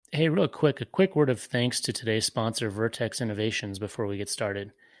Hey, real quick, a quick word of thanks to today's sponsor, Vertex Innovations, before we get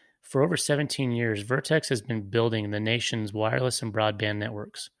started. For over 17 years, Vertex has been building the nation's wireless and broadband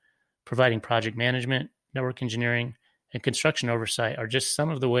networks. Providing project management, network engineering, and construction oversight are just some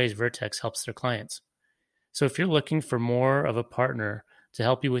of the ways Vertex helps their clients. So if you're looking for more of a partner to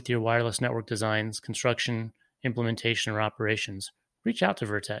help you with your wireless network designs, construction, implementation, or operations, reach out to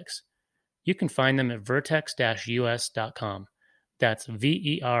Vertex. You can find them at vertex-us.com. That's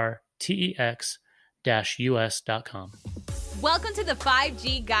VERTEX-US.com. Welcome to the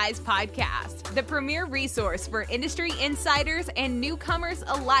 5G Guys podcast, the premier resource for industry insiders and newcomers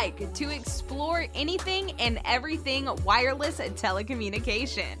alike to explore anything and everything wireless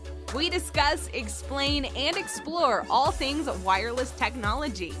telecommunication. We discuss, explain, and explore all things wireless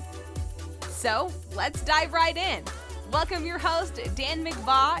technology. So let's dive right in. Welcome your host, Dan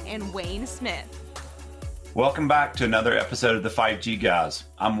McVaugh and Wayne Smith. Welcome back to another episode of the 5G Guys.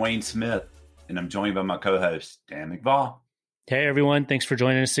 I'm Wayne Smith, and I'm joined by my co-host, Dan McVaugh. Hey, everyone. Thanks for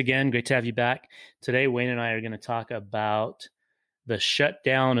joining us again. Great to have you back. Today, Wayne and I are going to talk about the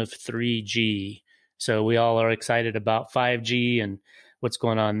shutdown of 3G. So we all are excited about 5G and what's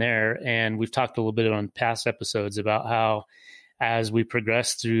going on there. And we've talked a little bit on past episodes about how as we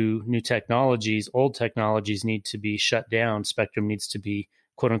progress through new technologies, old technologies need to be shut down. Spectrum needs to be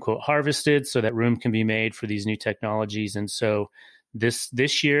quote unquote harvested so that room can be made for these new technologies. And so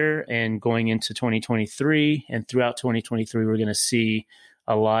this year and going into 2023 and throughout 2023, we're going to see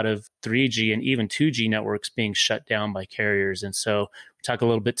a lot of 3G and even 2G networks being shut down by carriers. And so we talk a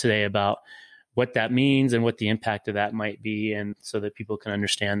little bit today about what that means and what the impact of that might be, and so that people can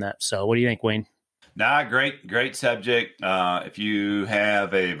understand that. So what do you think, Wayne? Great subject. If you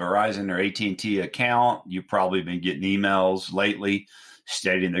have a Verizon or AT&T account, you've probably been getting emails lately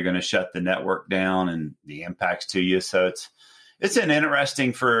stating they're going to shut the network down and the impacts to you. So it's an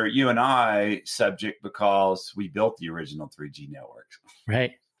interesting for you and I subject because we built the original 3G networks.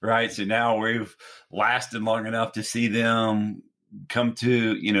 Right. So now we've lasted long enough to see them come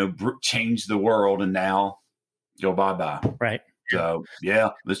to, change the world and now go bye-bye. Right. So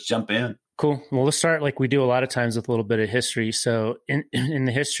yeah, let's jump in. Cool. Well, let's start like we do a lot of times with a little bit of history. So in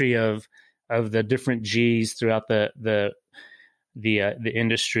the history of the different Gs throughout the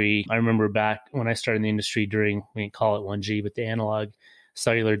industry, I remember back when I started in the industry during, we didn't call it 1G, but the analog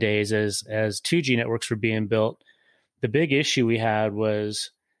cellular days as 2G networks were being built. The big issue we had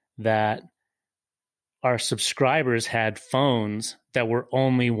was that our subscribers had phones that were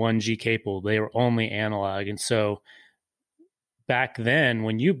only 1G capable. They were only analog. And so back then,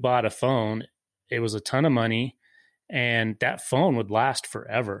 when you bought a phone, it was a ton of money and that phone would last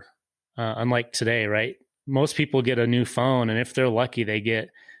forever. Unlike today, right? Most people get a new phone, and if they're lucky, they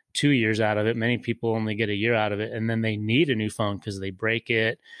get 2 years out of it. Many people only get a year out of it, and then they need a new phone because they break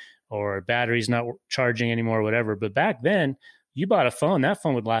it or battery's not charging anymore or whatever. But back then, you bought a phone, that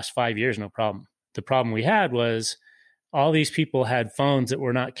phone would last 5 years, no problem. The problem we had was all these people had phones that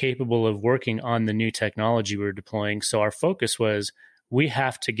were not capable of working on the new technology we were deploying. So our focus was we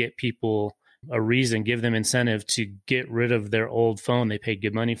have to get people a reason, give them incentive to get rid of their old phone they paid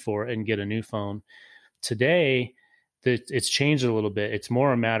good money for and get a new phone. Today, it's changed a little bit. It's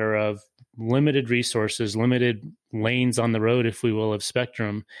more a matter of limited resources, limited lanes on the road, if we will, of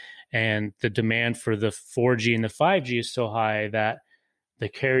spectrum. And the demand for the 4G and the 5G is so high that the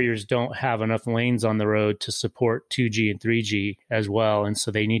carriers don't have enough lanes on the road to support 2G and 3G as well. And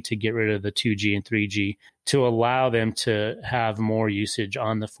so they need to get rid of the 2G and 3G to allow them to have more usage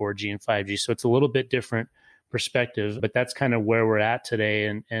on the 4G and 5G. So it's a little bit different perspective, but that's kind of where we're at today.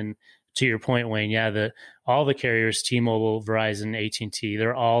 And to your point, Wayne, yeah, all the carriers, T-Mobile, Verizon, AT&T,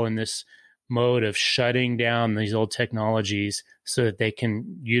 they're all in this mode of shutting down these old technologies so that they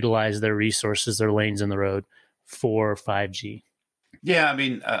can utilize their resources, their lanes in the road for 5G. Yeah, I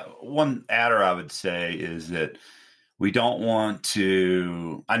mean, one adder I would say is that we don't want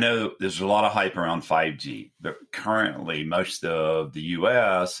to, I know there's a lot of hype around 5G, but currently most of the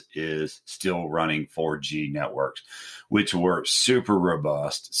US is still running 4G networks, which were super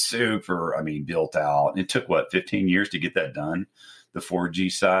robust, built out. It took 15 years to get that done, the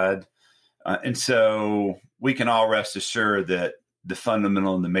 4G side. And so we can all rest assured that the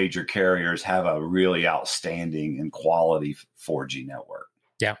fundamental and the major carriers have a really outstanding and quality 4G network.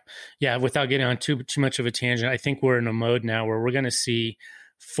 Yeah. Without getting on too much of a tangent, I think we're in a mode now where we're going to see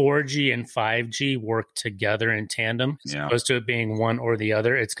 4G and 5G work together in tandem, as opposed to it being one or the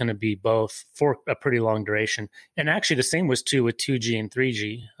other. It's going to be both for a pretty long duration. And actually, the same was true with 2G and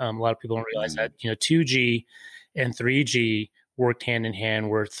 3G. A lot of people don't realize that 2G and 3G worked hand in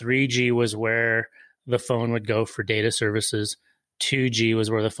hand, where 3G was where the phone would go for data services. 2G was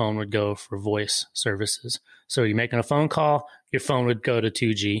where the phone would go for voice services. So you're making a phone call, your phone would go to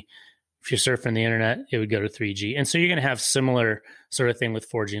 2G. If you're surfing the internet, it would go to 3G. And so you're going to have similar sort of thing with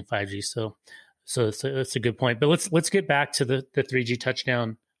 4G and 5G. So that's a good point. But let's get back to the 3G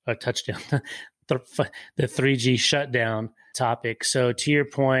touchdown, the 3G shutdown topic. So to your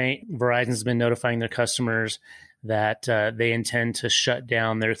point, Verizon's been notifying their customers that they intend to shut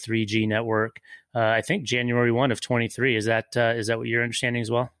down their 3G network. I think January 1 of 23. Is that what you're understanding as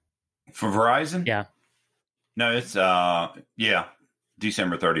well? For Verizon? Yeah. No, it's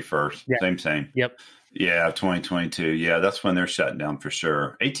December 31st. Yeah. Same. Yep. Yeah, 2022. Yeah, that's when they're shutting down for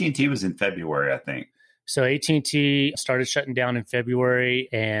sure. AT&T was in February, I think. So AT&T started shutting down in February,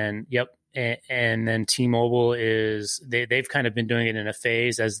 and and then T-Mobile they've kind of been doing it in a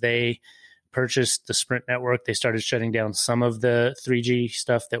phase. As they purchased the Sprint network, they started shutting down some of the 3G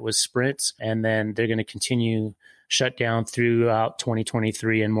stuff that was Sprint, and then they're going to continue shut down throughout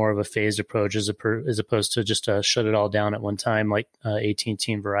 2023 and more of a phased approach as opposed to just shut it all down at one time like AT&T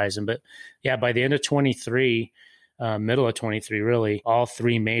and Verizon. But yeah, by the end of 23, middle of 23, really, all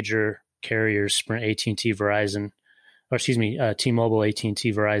three major carriers, Sprint, AT&T, Verizon, T-Mobile,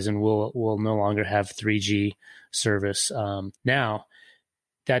 AT&T, Verizon will no longer have 3G service. Now,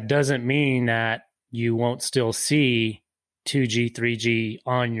 that doesn't mean that you won't still see 2G, 3G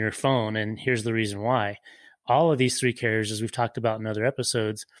on your phone. And here's the reason why. All of these three carriers, as we've talked about in other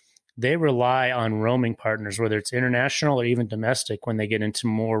episodes, they rely on roaming partners, whether it's international or even domestic, when they get into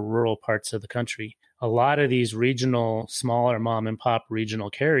more rural parts of the country. A lot of these regional, smaller mom and pop regional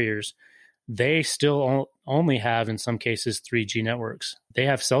carriers, they still only have, in some cases, 3G networks. They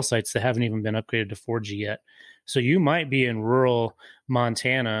have cell sites that haven't even been upgraded to 4G yet. So you might be in rural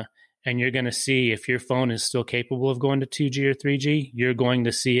Montana and you're going to see, if your phone is still capable of going to 2G or 3G, you're going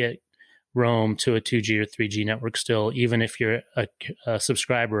to see it roam to a 2G or 3G network still, even if you're a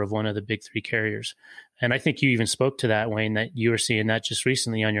subscriber of one of the big three carriers. And I think you even spoke to that, Wayne, that you were seeing that just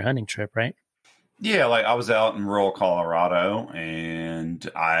recently on your hunting trip, right? Yeah, like I was out in rural Colorado, and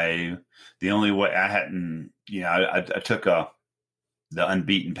the only way I hadn't, I took the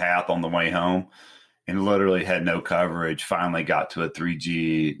unbeaten path on the way home and literally had no coverage. Finally got to a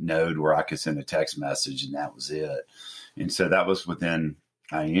 3G node where I could send a text message, and that was it. And so that was within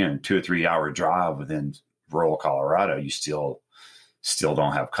 2 or 3 hour drive within rural Colorado. You still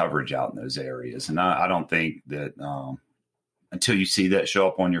don't have coverage out in those areas. And I don't think that until you see that show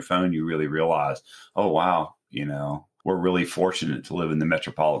up on your phone, you really realize, oh, wow, we're really fortunate to live in the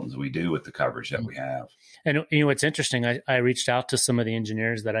metropolitans we do with the coverage that we have. And what's interesting, I reached out to some of the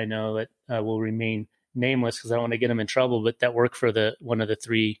engineers that I know that will remain nameless because I don't want to get them in trouble, but that work for one of the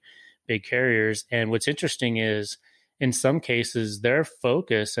three big carriers. And what's interesting is, in some cases, their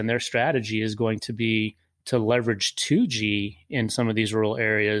focus and their strategy is going to be to leverage 2G in some of these rural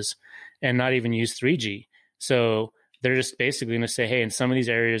areas and not even use 3G. So they're just basically going to say, hey, in some of these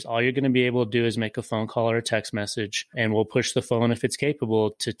areas, all you're going to be able to do is make a phone call or a text message, and we'll push the phone, if it's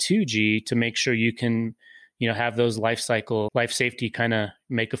capable, to 2G to make sure you can, have those life safety kind of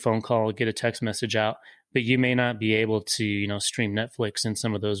make a phone call, get a text message out. But you may not be able to, stream Netflix in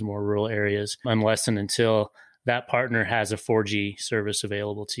some of those more rural areas unless and until that partner has a 4G service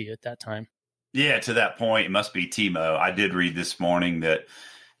available to you at that time. Yeah, to that point, it must be T-Mo. I did read this morning that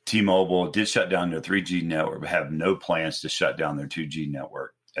T-Mobile did shut down their 3G network, but have no plans to shut down their 2G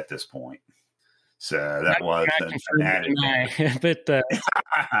network at this point. So that was an added. But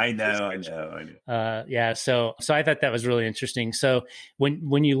I know. Yeah. So I thought that was really interesting. So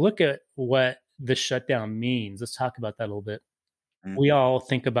when you look at what the shutdown means, let's talk about that a little bit. Mm-hmm. We all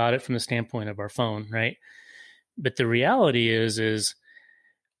think about it from the standpoint of our phone, right? But the reality is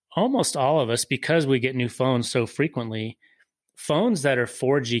almost all of us, because we get new phones so frequently, phones that are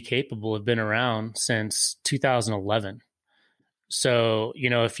 4G capable have been around since 2011. So,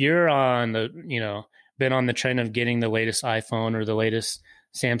 if you're on been on the trend of getting the latest iPhone or the latest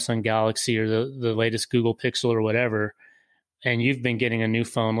Samsung Galaxy or the latest Google Pixel or whatever, and you've been getting a new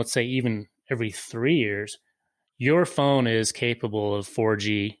phone, let's say even every 3 years, your phone is capable of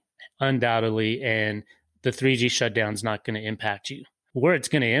 4G undoubtedly, and the 3G shutdown is not going to impact you. Where it's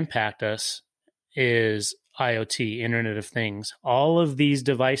going to impact us is IoT, Internet of Things. All of these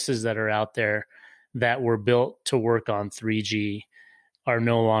devices that are out there that were built to work on 3G are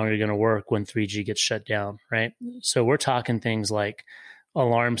no longer going to work when 3G gets shut down, right? So we're talking things like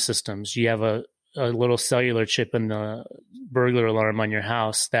alarm systems. You have a little cellular chip in the burglar alarm on your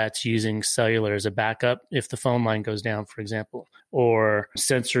house that's using cellular as a backup if the phone line goes down, for example, or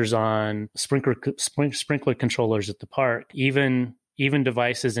sensors on sprinkler controllers at the park, even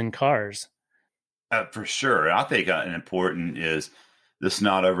devices in cars For sure. I think an important is this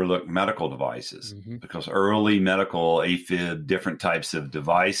not overlook medical devices, because early medical AFib, different types of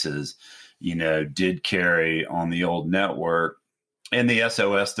devices, did carry on the old network. And the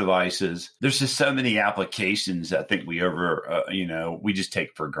SOS devices, there's just so many applications I think we we just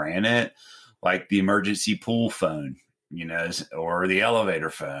take for granted, like the emergency pool phone, or the elevator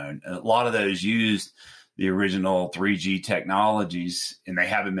phone. A lot of those used the original 3G technologies, and they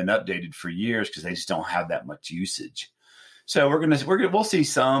haven't been updated for years because they just don't have that much usage. So we'll see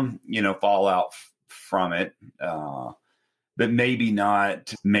some, fallout from it, but maybe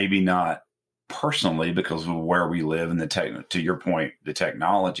not personally, because of where we live and to your point, the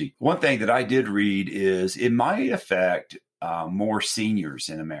technology. One thing that I did read is it might affect more seniors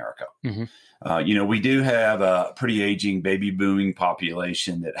in America. We do have a pretty aging baby booming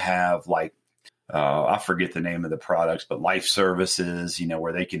population that have I forget the name of the products, but life services,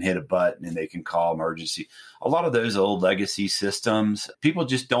 where they can hit a button and they can call emergency. A lot of those old legacy systems, people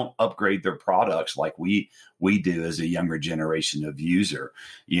just don't upgrade their products like we do as a younger generation of user.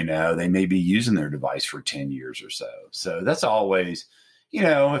 They may be using their device for 10 years or so. So that's always,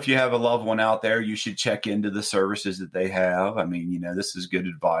 if you have a loved one out there, you should check into the services that they have. I mean, this is good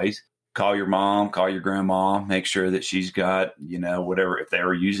advice. Call your mom, call your grandma, make sure that she's got, whatever, if they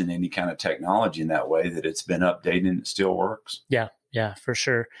were using any kind of technology in that way, that it's been updated and it still works. Yeah, for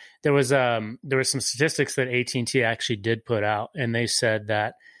sure. There was some statistics that AT&T actually did put out, and they said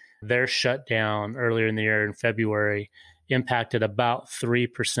that their shutdown earlier in the year in February impacted about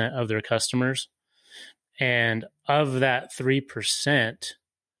 3% of their customers. And of that 3%,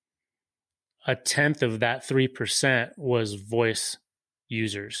 a tenth of that 3% was voice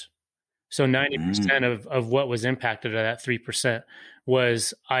users. So 90% of what was impacted of that 3%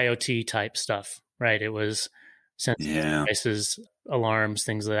 was IoT type stuff, right? It was sensitive devices, alarms,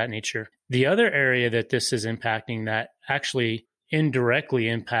 things of that nature. The other area that this is impacting that actually indirectly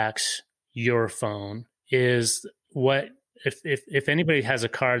impacts your phone is if anybody has a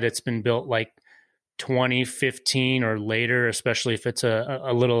car that's been built like 2015 or later, especially if it's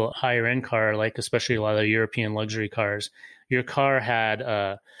a little higher end car, like especially a lot of the European luxury cars, your car had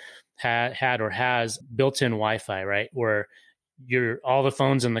or has built-in Wi-Fi, right? Where all the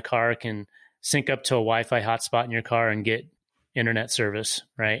phones in the car can sync up to a Wi-Fi hotspot in your car and get internet service,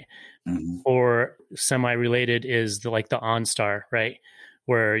 right? Or semi-related is the OnStar, right?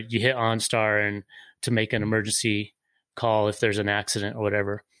 Where you hit OnStar and to make an emergency call if there's an accident or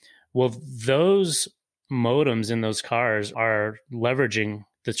whatever. Well, those modems in those cars are leveraging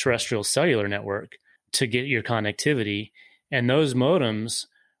the terrestrial cellular network to get your connectivity. And those modems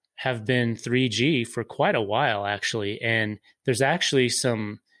have been 3G for quite a while, actually. And there's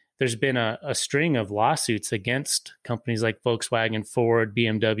been a string of lawsuits against companies like Volkswagen, Ford,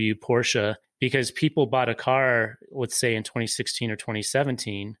 BMW, Porsche, because people bought a car, let's say in 2016 or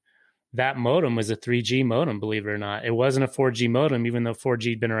 2017, that modem was a 3G modem, believe it or not. It wasn't a 4G modem, even though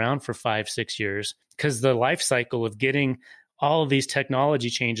 4G had been around for 5-6 years, because the life cycle of getting all of these technology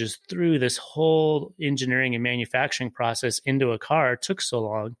changes through this whole engineering and manufacturing process into a car took so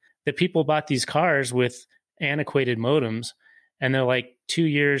long that people bought these cars with antiquated modems, and they're like 2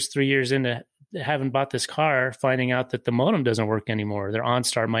 years, 3 years into having bought this car, finding out that the modem doesn't work anymore. Their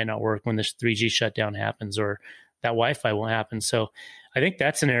OnStar might not work when this 3G shutdown happens, or that Wi-Fi won't happen. So I think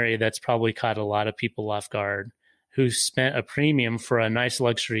that's an area that's probably caught a lot of people off guard, who spent a premium for a nice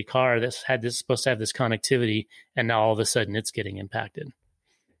luxury car that's supposed to have this connectivity, and now all of a sudden it's getting impacted.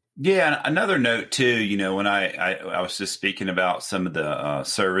 Yeah, and another note too, when I was just speaking about some of the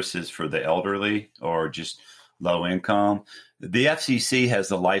services for the elderly or just low income, the FCC has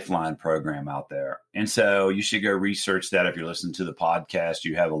the Lifeline program out there. And so you should go research that. If you're listening to the podcast,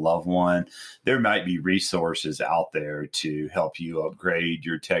 you have a loved one, there might be resources out there to help you upgrade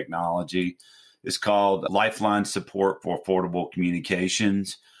your technology. It's called Lifeline Support for Affordable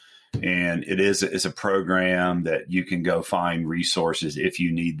Communications. And it's a program that you can go find resources if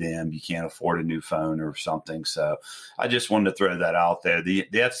you need them. You can't afford a new phone or something. So I just wanted to throw that out there. The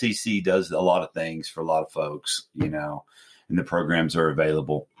FCC does a lot of things for a lot of folks, and the programs are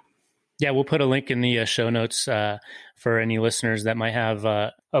available. Yeah, we'll put a link in the show notes for any listeners that might have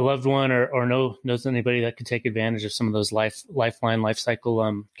a loved one or knows anybody that could take advantage of some of those Lifeline life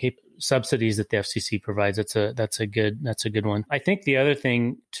cycle subsidies that the FCC provides. That's a good one. I think the other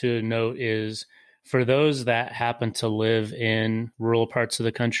thing to note is for those that happen to live in rural parts of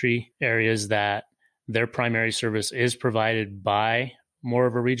the country, areas that their primary service is provided by more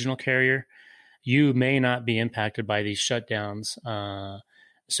of a regional carrier, you may not be impacted by these shutdowns.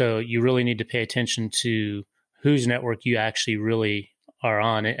 So you really need to pay attention to whose network you actually really are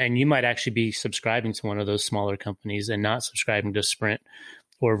on. And you might actually be subscribing to one of those smaller companies and not subscribing to Sprint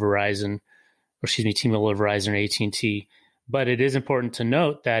or Verizon, or excuse me, T-Mobile or Verizon or AT&T. But it is important to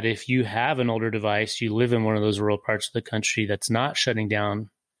note that if you have an older device, you live in one of those rural parts of the country that's not shutting down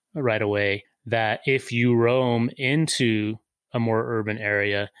right away, that if you roam into a more urban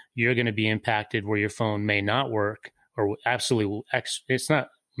area, you're going to be impacted where your phone may not work, or absolutely,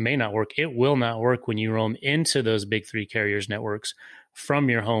 may not work. It will not work when you roam into those big three carriers networks from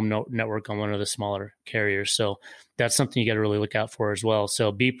your home network on one of the smaller carriers. So that's something you got to really look out for as well.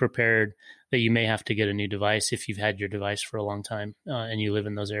 So be prepared that you may have to get a new device if you've had your device for a long time and you live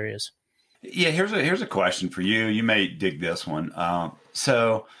in those areas. Yeah, here's a question for you. You may dig this one.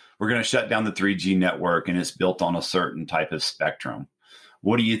 So we're going to shut down the 3G network, and it's built on a certain type of spectrum.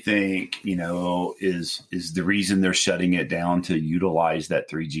 What do you think, is the reason they're shutting it down to utilize that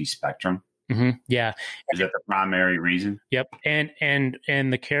 3G spectrum? Mm-hmm. Yeah. Is that the primary reason? Yep. And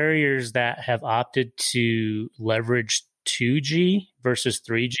the carriers that have opted to leverage 2G versus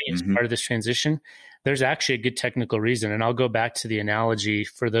 3G as part of this transition, there's actually a good technical reason. And I'll go back to the analogy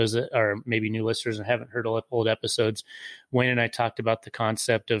for those that are maybe new listeners and haven't heard old episodes. Wayne and I talked about the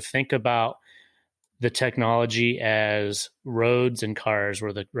concept of, think about the technology as roads and cars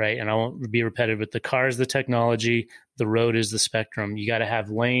were right. And I won't be repetitive, but the car is the technology, the road is the spectrum. You got to have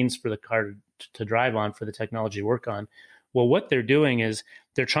lanes for the car to drive on, for the technology to work on. Well, what they're doing is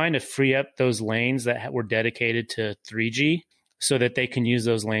they're trying to free up those lanes that were dedicated to 3G so that they can use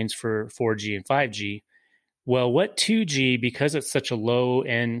those lanes for 4G and 5G. Well, what 2G, because it's such a low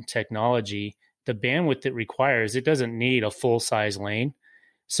end technology, the bandwidth it requires, it doesn't need a full size lane.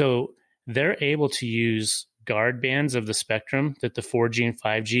 So they're able to use guard bands of the spectrum that the 4G and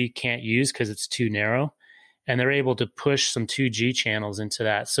 5G can't use because it's too narrow. And they're able to push some 2G channels into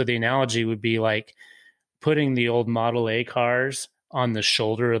that. So the analogy would be like putting the old Model A cars on the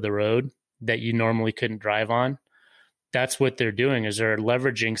shoulder of the road that you normally couldn't drive on. That's what they're doing, is they're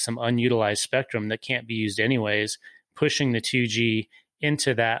leveraging some unutilized spectrum that can't be used anyways, pushing the 2G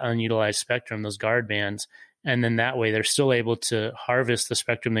into that unutilized spectrum, those guard bands. And then that way they're still able to harvest the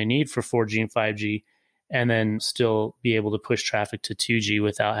spectrum they need for 4G and 5G, and then still be able to push traffic to 2G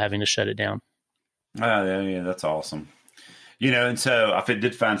without having to shut it down. Oh, yeah, that's awesome. And so I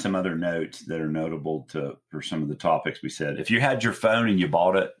did find some other notes that are notable for some of the topics we said. If you had your phone and you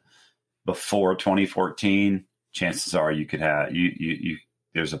bought it before 2014, chances are you could have you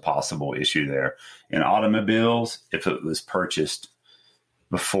there's a possible issue there. In automobiles, if it was purchased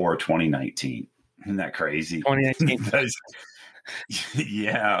before 2019. Isn't that crazy? 2019.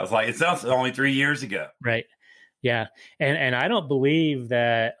 Yeah, I was like, it sounds only 3 years ago. Right. Yeah. And I don't believe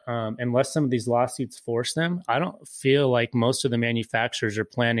that unless some of these lawsuits force them, I don't feel like most of the manufacturers are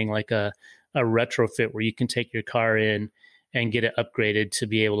planning like a retrofit where you can take your car in and get it upgraded to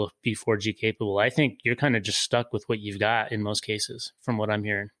be able to be 4G capable. I think you're kind of just stuck with what you've got in most cases, from what I'm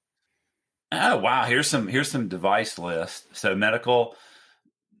hearing. Oh, wow. Here's some device list. So medical,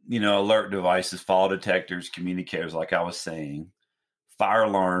 alert devices, fall detectors, communicators, like I was saying, fire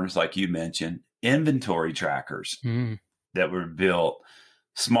alarms, like you mentioned, inventory trackers that were built,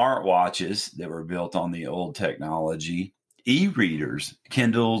 smartwatches that were built on the old technology, e-readers,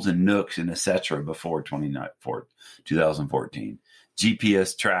 Kindles and Nooks and etc. before 2014,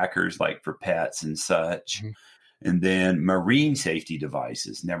 GPS trackers like for pets and such. And then marine safety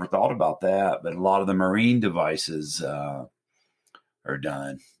devices. Never thought about that, but a lot of the marine devices are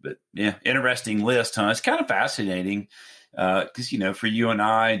done. But yeah, interesting list, huh? It's kind of fascinating because, for you and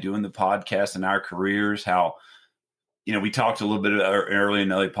I doing the podcast in our careers, how, we talked a little bit earlier in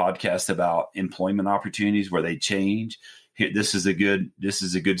the podcast about employment opportunities where they change. Here, this is a good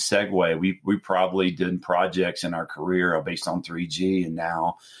segue. We probably did projects in our career based on 3G, and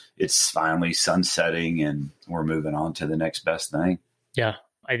now it's finally sunsetting and we're moving on to the next best thing. Yeah.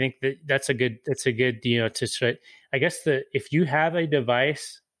 I think that's a good, I guess if you have a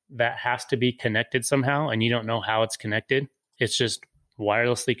device that has to be connected somehow and you don't know how it's connected, it's just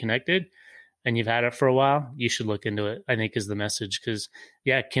wirelessly connected and you've had it for a while, you should look into it, I think, is the message. Because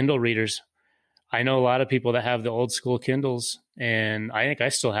Kindle readers, I know a lot of people that have the old school Kindles, and I think I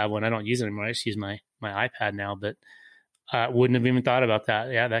still have one. I don't use it anymore. I just use my iPad now, but wouldn't have even thought about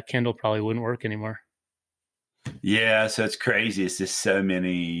that. Yeah, that Kindle probably wouldn't work anymore. Yeah, so it's crazy. It's just so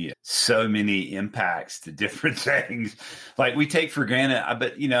many impacts to different things. Like we take for granted.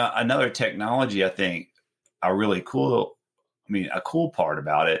 But another technology I think a cool part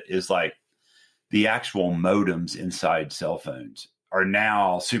about it is like the actual modems inside cell phones are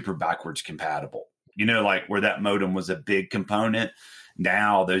now super backwards compatible. Like where that modem was a big component,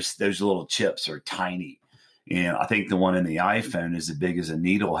 now those little chips are tiny. And I think the one in the iPhone is as big as a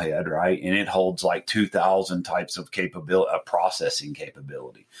needlehead, right? And it holds like 2,000 types of processing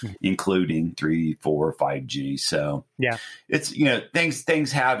capability, including 3, 4, 5G. So yeah, it's,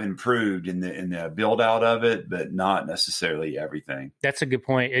 things have improved in the build out of it, but not necessarily everything. That's a good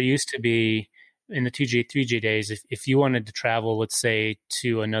point. It used to be in the 2G, 3G days, if you wanted to travel, let's say,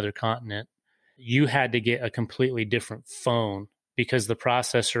 to another continent, you had to get a completely different phone because the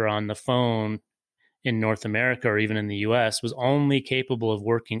processor on the phone in North America or even in the US was only capable of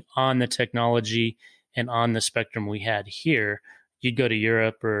working on the technology and on the spectrum we had here. You'd go to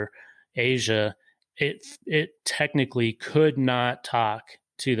Europe or Asia, it technically could not talk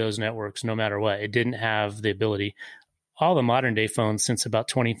to those networks no matter what. It didn't have the ability. All the modern day phones since about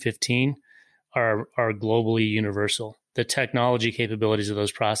 2015 are globally universal. The technology capabilities of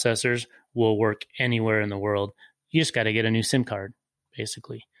those processors will work anywhere in the world. You just got to get a new SIM card,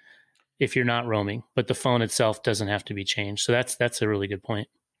 basically, if you're not roaming. But the phone itself doesn't have to be changed. So that's a really good point.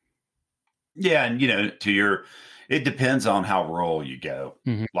 Yeah, and it depends on how rural you go.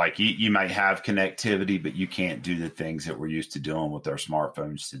 Mm-hmm. Like you might have connectivity, but you can't do the things that we're used to doing with our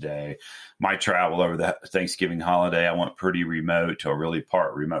smartphones today. My travel over the Thanksgiving holiday, I went pretty remote to a really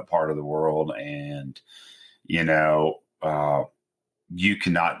remote part of the world. And, you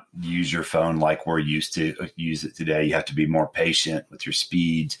cannot use your phone like we're used to use it today. You have to be more patient with your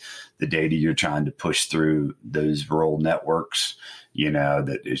speeds, the data you're trying to push through those rural networks,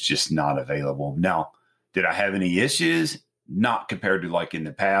 that is just not available. Now, did I have any issues? Not compared to like in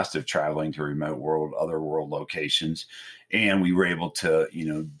the past of traveling to other world locations. And we were able to,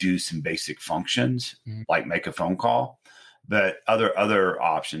 do some basic functions like make a phone call, but other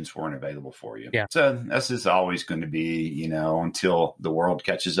options weren't available for you. Yeah. So this is always going to be, until the world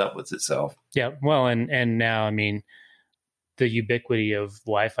catches up with itself. Yeah. Well, and now, the ubiquity of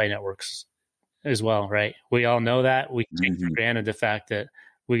Wi-Fi networks as well, right? We all know that. We take for granted the fact that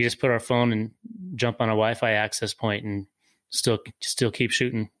we can just put our phone and jump on a Wi-Fi access point and still keep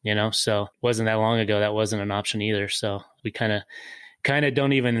shooting, So wasn't that long ago that wasn't an option either. So we kind of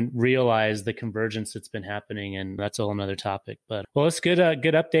don't even realize the convergence that's been happening, and that's a whole nother topic. But well, it's good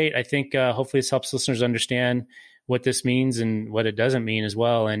update. I think hopefully this helps listeners understand what this means and what it doesn't mean as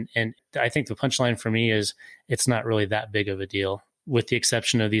well. And I think the punchline for me is it's not really that big of a deal, with the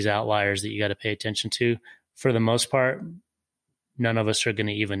exception of these outliers that you got to pay attention to. For the most part, none of us are going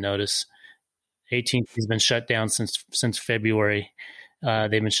to even notice. AT&T has been shut down since February. They've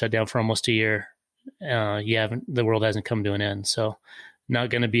been shut down for almost a year. The world hasn't come to an end, so not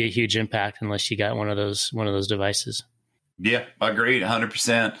going to be a huge impact unless you got one of those devices. Yeah, agreed,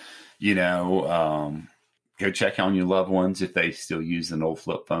 100%. Go check on your loved ones if they still use an old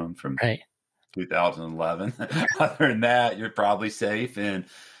flip phone from 2011. Other than that, you're probably safe. And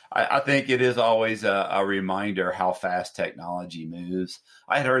I think it is always a reminder how fast technology moves.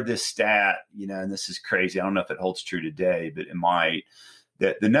 I had heard this stat, and this is crazy. I don't know if it holds true today, but it might.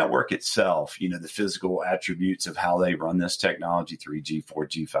 That the network itself, the physical attributes of how they run this technology, 3G,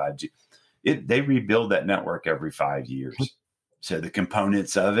 4G, 5G, they rebuild that network every 5 years. So the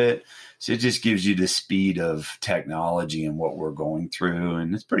components of it, so it just gives you the speed of technology and what we're going through.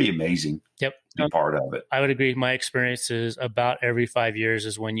 And it's pretty amazing. Yep. To be part of it. I would agree. My experience is about every 5 years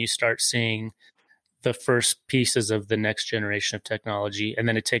is when you start seeing the first pieces of the next generation of technology. And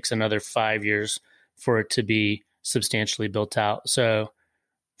then it takes another 5 years for it to be substantially built out. So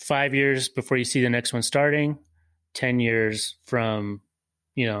 5 years before you see the next one starting, 10 years from,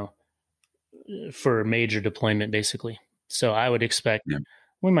 for major deployment, basically. So I would expect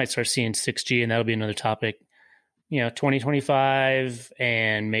we might start seeing 6G, and that'll be another topic, 2025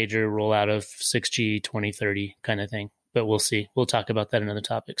 and major rollout of 6G 2030 kind of thing. But we'll see. We'll talk about that in another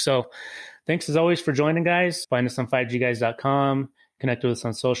topic. So thanks as always for joining, guys. Find us on 5gguys.com. Connect with us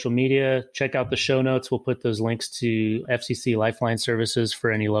on social media. Check out the show notes. We'll put those links to FCC Lifeline services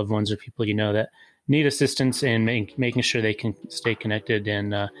for any loved ones or people that need assistance in making sure they can stay connected.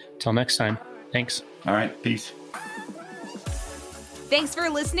 And until next time, thanks. All right. Peace. Thanks for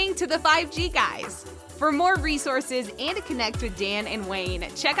listening to the 5G Guys. For more resources and to connect with Dan and Wayne,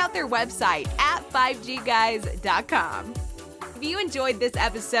 check out their website at 5gguys.com. If you enjoyed this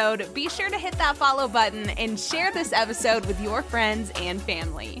episode, be sure to hit that follow button and share this episode with your friends and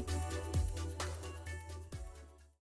family.